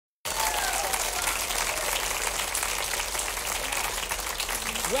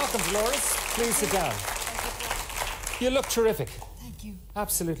Welcome, Dolores. Please sit down. You look terrific. Thank you.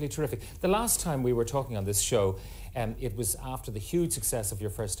 Absolutely terrific. The last time we were talking on this show, it was after the huge success of your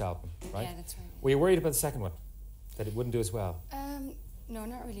first album, right? Yeah, that's right. Were you worried about the second one? That it wouldn't do as well? No,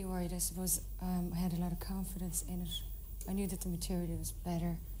 not really worried. I suppose I had a lot of confidence in it. I knew that the material was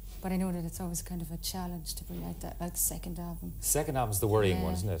better, but I know that it's always kind of a challenge to bring out that, like, the second album. Second album's the worrying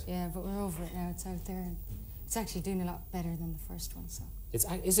one, isn't it? Yeah, but we're over it now. It's out there, and it's actually doing a lot better than the first one. So.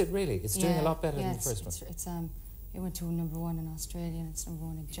 Is it really? It's doing a lot better than the first one. It went to #1 in Australia, and it's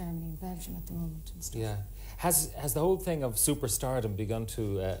 #1 in Germany and Belgium at the moment and stuff. Yeah. Has the whole thing of superstardom begun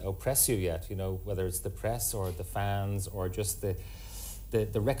to oppress you yet? You know, whether it's the press or the fans or just the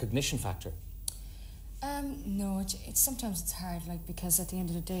recognition factor? No, sometimes it's hard, like, because at the end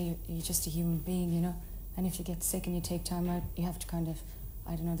of the day, you're just a human being, you know. And if you get sick and you take time out, you have to kind of,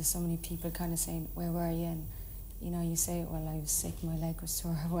 I don't know, there's so many people kind of saying, where were you? And, you know, you say, well, I was sick, my leg was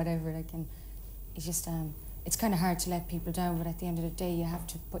sore, or whatever, like, and it's just, it's kind of hard to let people down, but at the end of the day, you have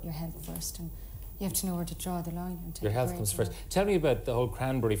to put your health first, and you have to know where to draw the line. And take your health comes first. Tell me about the whole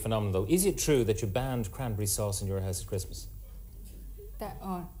cranberry phenomenon, though. Is it true that you banned cranberry sauce in your house at Christmas?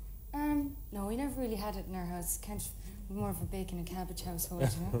 No, we never really had it in our house. Kind of more of a bacon and cabbage household,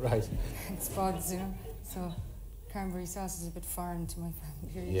 you know. Right. It's spuds, you know. So cranberry sauce is a bit foreign to my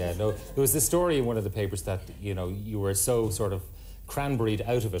family. Yeah, no. There was this story in one of the papers that, you know, you were so sort of cranberried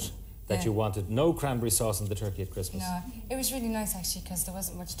out of it that you wanted no cranberry sauce in the turkey at Christmas. No, it was really nice, actually, because there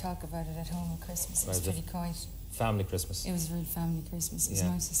wasn't much talk about it at home at Christmas. It was pretty quiet. Family Christmas. It was a real family Christmas. It was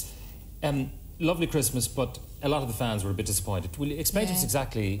nice. Lovely Christmas, but a lot of the fans were a bit disappointed. Will you explain to us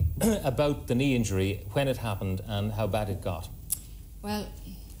exactly about the knee injury, when it happened and how bad it got? Well,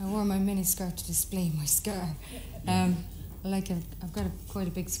 I wore my miniskirt to display my scar. I've got quite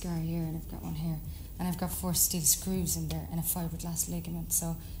a big scar here, and I've got one here, and I've got 4 steel screws in there and a fiberglass ligament,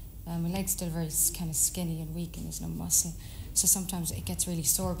 so my leg's still very kind of skinny and weak, and there's no muscle. So sometimes it gets really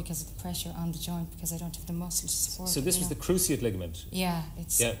sore because of the pressure on the joint, because I don't have the muscle to support it. So this was the cruciate ligament? Yeah,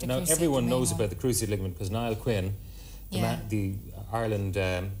 it's the now cruciate, everyone knows about the cruciate ligament because Niall Quinn, the Ireland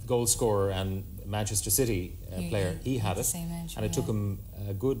goal scorer and Manchester City player, he had it. And it took him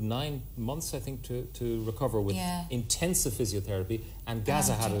a good 9 months, I think, to recover with intensive physiotherapy, and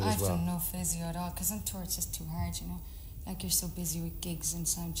Gaza had it as well. I've done no physio at all, because on tour it's just too hard, you know. Like, you're so busy with gigs and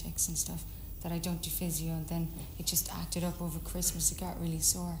sound checks and stuff that I don't do physio, and then it just acted up over Christmas. It got really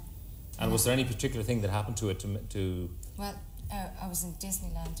sore. And was there any particular thing that happened to it Well, I was in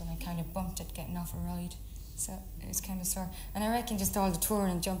Disneyland, and I kind of bumped it getting off a ride, so it was kind of sore. And I reckon just all the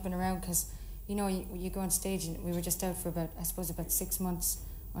touring and jumping around, because, you know, you go on stage, and we were just out for about 6 months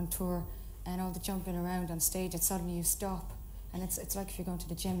on tour, and all the jumping around on stage, and suddenly you stop, and it's like if you're going to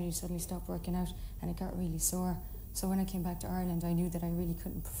the gym and you suddenly stop working out, and it got really sore. So when I came back to Ireland, I knew that I really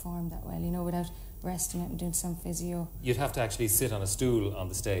couldn't perform that well, you know, without resting it and doing some physio. You'd have to actually sit on a stool on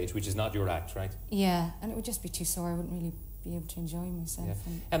the stage, which is not your act, right? Yeah, and it would just be too sore. I wouldn't really be able to enjoy myself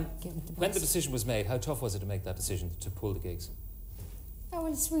and give it the best. When the decision was made, how tough was it to make that decision to pull the gigs? Oh,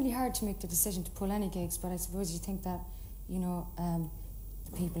 well, it's really hard to make the decision to pull any gigs, but I suppose you think that, you know,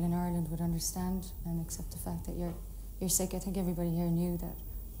 the people in Ireland would understand and accept the fact that you're sick. I think everybody here knew that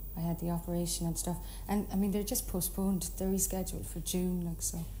I had the operation and stuff, and I mean, they're just postponed. They're rescheduled for June, like,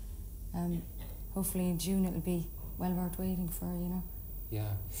 so. Hopefully in June it'll be well worth waiting for, you know. Yeah.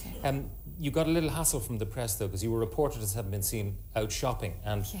 So. You got a little hassle from the press, though, because you were reported as having been seen out shopping,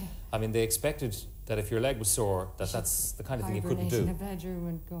 and I mean, they expected that if your leg was sore, that's the kind of thing you couldn't do. In a bedroom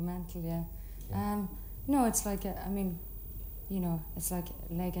and go mental, no, it's like I mean, you know, it's like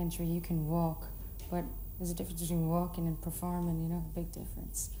a leg injury. You can walk, but there's a difference between walking and performing, you know, a big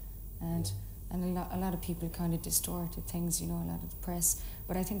difference. And a lot of people kind of distorted things, you know, a lot of the press.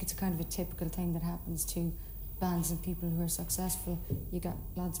 But I think it's a kind of a typical thing that happens to bands and people who are successful. You got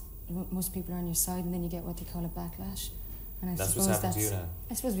most people are on your side, and then you get what they call a backlash. And that's what's happened to you now.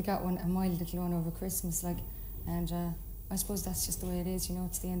 I suppose we got a mild little one over Christmas, like, and I suppose that's just the way it is, you know.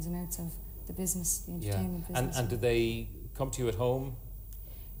 It's the ins and outs of the business, the entertainment business. And did they come to you at home?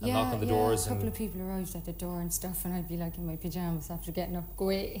 And knock on the doors. A couple of people arrived at the door and stuff, and I'd be like in my pyjamas after getting up, go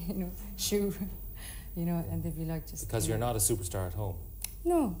away, you know, shoo, you know, and they'd be like, just. Because you're not a superstar at home.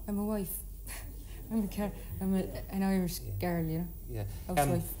 No, I'm a wife. I'm an Irish girl, you know. Yeah.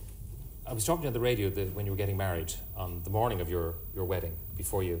 Housewife. I was talking on the radio when you were getting married on the morning of your wedding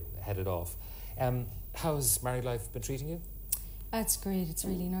before you headed off. How's married life been treating you? It's great. It's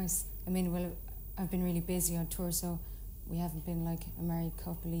really nice. I mean, well, I've been really busy on tour, so we haven't been like a married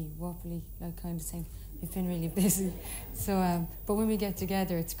coupley, whoppily, like, kind of thing. We've been really busy. So, but when we get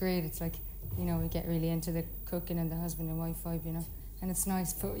together, it's great. It's like, you know, we get really into the cooking and the husband and wife vibe, you know. and it's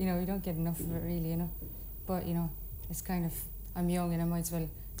nice, but you know, you don't get enough of it really, you know. But you know, it's kind of, I'm young and I might as well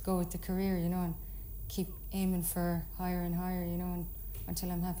go with the career, you know, and keep aiming for higher and higher, you know, and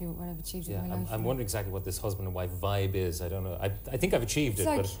until I'm happy with what I've achieved in my life. I'm wondering exactly what this husband and wife vibe is. I don't know. I think I've achieved it,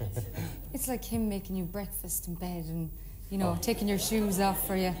 but it's like him making you breakfast in bed and, you know, taking your shoes off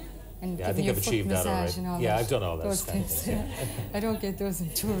for you and giving you a foot massage and all that. Yeah, I've done all those things. I don't get those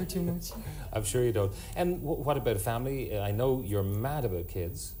in tour too much. I'm sure you don't. And what about a family? I know you're mad about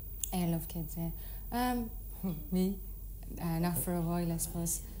kids. I love kids, yeah. Me? Not for a while, I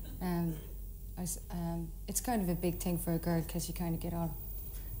suppose. It's kind of a big thing for a girl because you kind of get all,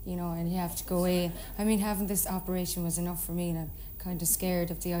 you know, and you have to go away. I mean, having this operation was enough for me, and I'm kind of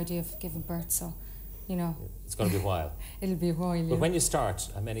scared of the idea of giving birth, so, you know. It's going to be a while. It'll be a while, yeah. But when you start,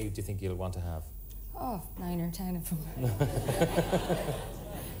 how many do you think you'll want to have? Oh, 9 or 10 of them.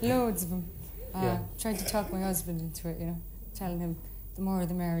 Loads of them. Trying to talk my husband into it, you know, telling him the more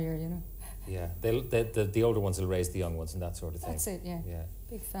the merrier, you know. Yeah, the older ones will raise the young ones and that sort of thing. That's it, yeah.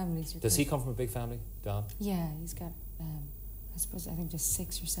 Big families. Does he come from a big family, Don? Yeah, he's got, I think just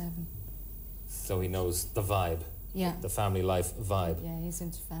 6 or 7. So he knows the vibe. Yeah. The family life vibe. Yeah, he's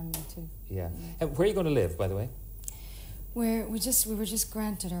into family too. Yeah. And where are you going to live, by the way? We were just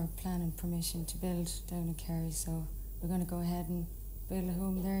granted our planning permission to build down in Kerry, so we're going to go ahead and build a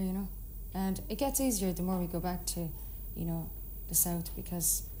home there, you know. And it gets easier the more we go back to, you know, the south,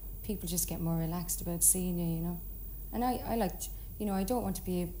 because people just get more relaxed about seeing you, you know. And I like, you know, I don't want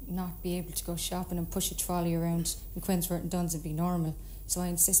to not be able to go shopping and push a trolley around in Quinsworth and Duns and be normal. So I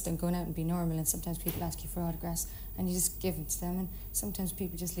insist on going out and be normal, and sometimes people ask you for autographs and you just give it to them, and sometimes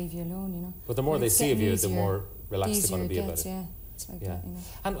people just leave you alone, you know. But the more they see of you, the more relaxed they're going to be about it. Yeah, it's like that, you know.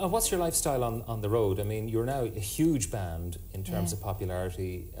 And what's your lifestyle on the road? I mean, you're now a huge band in terms of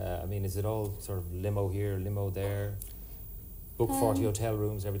popularity. I mean, is it all sort of limo here, limo there? Book 40 hotel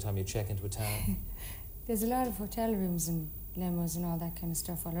rooms every time you check into a town? There's a lot of hotel rooms and limos and all that kind of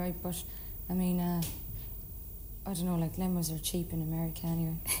stuff, all right, but I mean, I don't know, like limos are cheap in America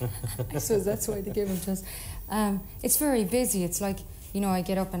anyway. I suppose that's why they give them to us. It's very busy. It's like, you know, I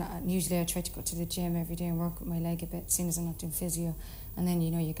get up and usually I try to go to the gym every day and work with my leg a bit, seeing as I'm not doing physio. And then, you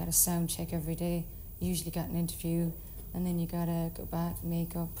know, you got a sound check every day. You usually got an interview, and then you got to go back,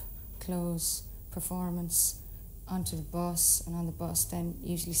 makeup, clothes, performance, onto the bus, and on the bus then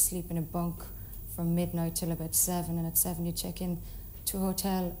usually sleep in a bunk from midnight till about 7, and at 7 you check in to a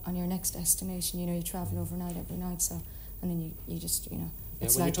hotel on your next destination. You know, you travel overnight every night, so, and then you just, you know,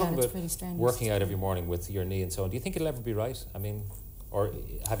 it's like that. It's pretty strenuous. Working out every morning with your knee and so on, do you think it'll ever be right? I mean, or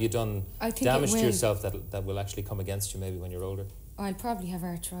have you done damage to yourself that will actually come against you maybe when you're older? I'll probably have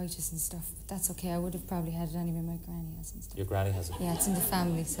arthritis and stuff, but that's okay. I would have probably had it anyway. My granny has and stuff. Your granny has it? Yeah, it's in the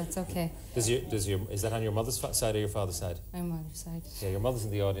family, so it's okay. Is that on your mother's side or your father's side? My mother's side. Yeah, your mother's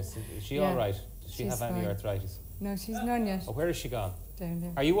in the audience. Is she all right? Does she have any arthritis? No, she's none yet. Oh, where has she gone? Down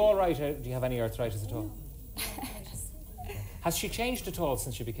there. Are you all right? Do you have any arthritis at all? Has she changed at all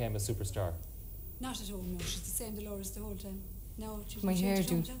since she became a superstar? Not at all, no. She's the same Dolores the whole time. No, she's my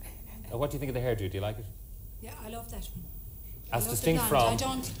hairdo. What do you think of the hairdo? Do you like it? Yeah, I love that one. As distinct from... I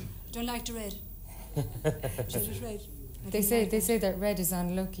don't like the red. Red. They say that red is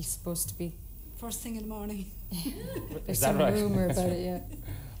unlucky, supposed to be. First thing in the morning. There's some rumour about it, yeah.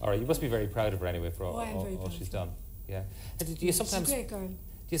 All right, you must be very proud of her anyway for I'm very all proud she's done. Yeah. Do you sometimes... She's a great girl. Do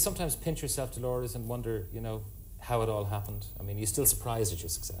you sometimes pinch yourself, Dolores, and wonder, you know, how it all happened? I mean, are you still surprised at your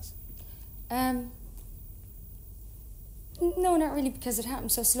success? No, not really, because it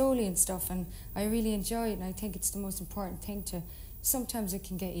happened so slowly and stuff, and I really enjoy it, and I think it's the most important thing to... Sometimes it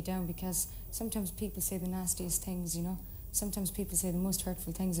can get you down, because sometimes people say the nastiest things, you know. Sometimes people say the most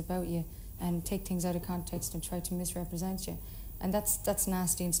hurtful things about you and take things out of context and try to misrepresent you. And that's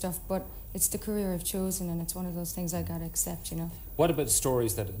nasty and stuff, but it's the career I've chosen, and it's one of those things I gotta accept, you know. What about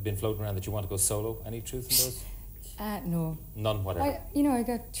stories that have been floating around that you want to go solo? Any truth in those? No. None, whatever. I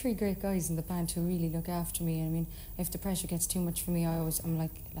got 3 great guys in the band who really look after me. I mean, if the pressure gets too much for me, I'm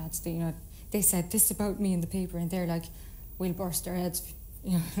like, lads, they said this about me in the paper, and they're like, we'll burst their heads,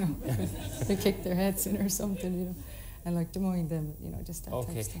 you know, they kick their heads in or something, you know, and like demoing them, you know, just that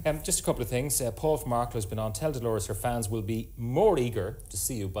type of stuff. Just a couple of things. Paul from Arklow has been on. Tell Dolores her fans will be more eager to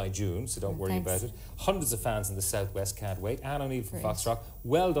see you by June, so don't worry about it. Hundreds of fans in the Southwest can't wait. Anne O'Neill from Foxrock,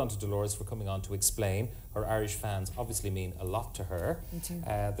 well done to Dolores for coming on to explain. Her Irish fans obviously mean a lot to her. Me too.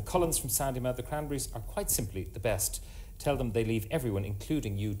 The Cullens from Sandymouth, the Cranberries are quite simply the best. Tell them they leave everyone,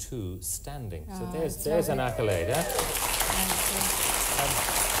 including you two, standing. So there's an accolade, eh?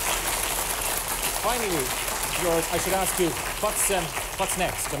 Finally, George, I should ask you, what's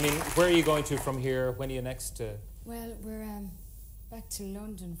next? I mean, where are you going to from here? When are you next? Well, back to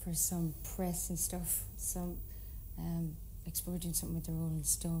London for some press and stuff. Some, we're doing something with the Rolling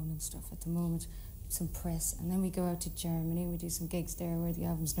Stone and stuff at the moment. Some press, and then we go out to Germany. We do some gigs there where the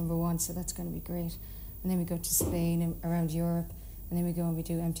album's #1, so that's going to be great. And then we go to Spain and around Europe, and then we go and we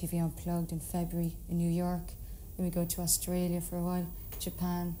do MTV Unplugged in February in New York. Then we go to Australia for a while,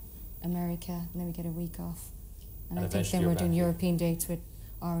 Japan, America, and then we get a week off. And I think then we're doing European dates with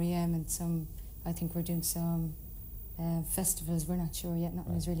REM and some. I think we're doing some festivals. We're not sure yet.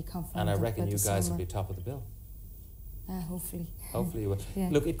 Nothing is really confirmed. And I reckon you guys will be top of the bill. Hopefully. Hopefully you will. Yeah.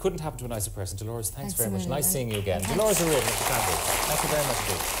 Look, it couldn't happen to a nicer person. Dolores, thanks very much. Nice seeing you again. Thanks. Dolores O'Riordan at the Cranberries. Thank you very much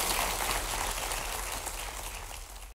indeed.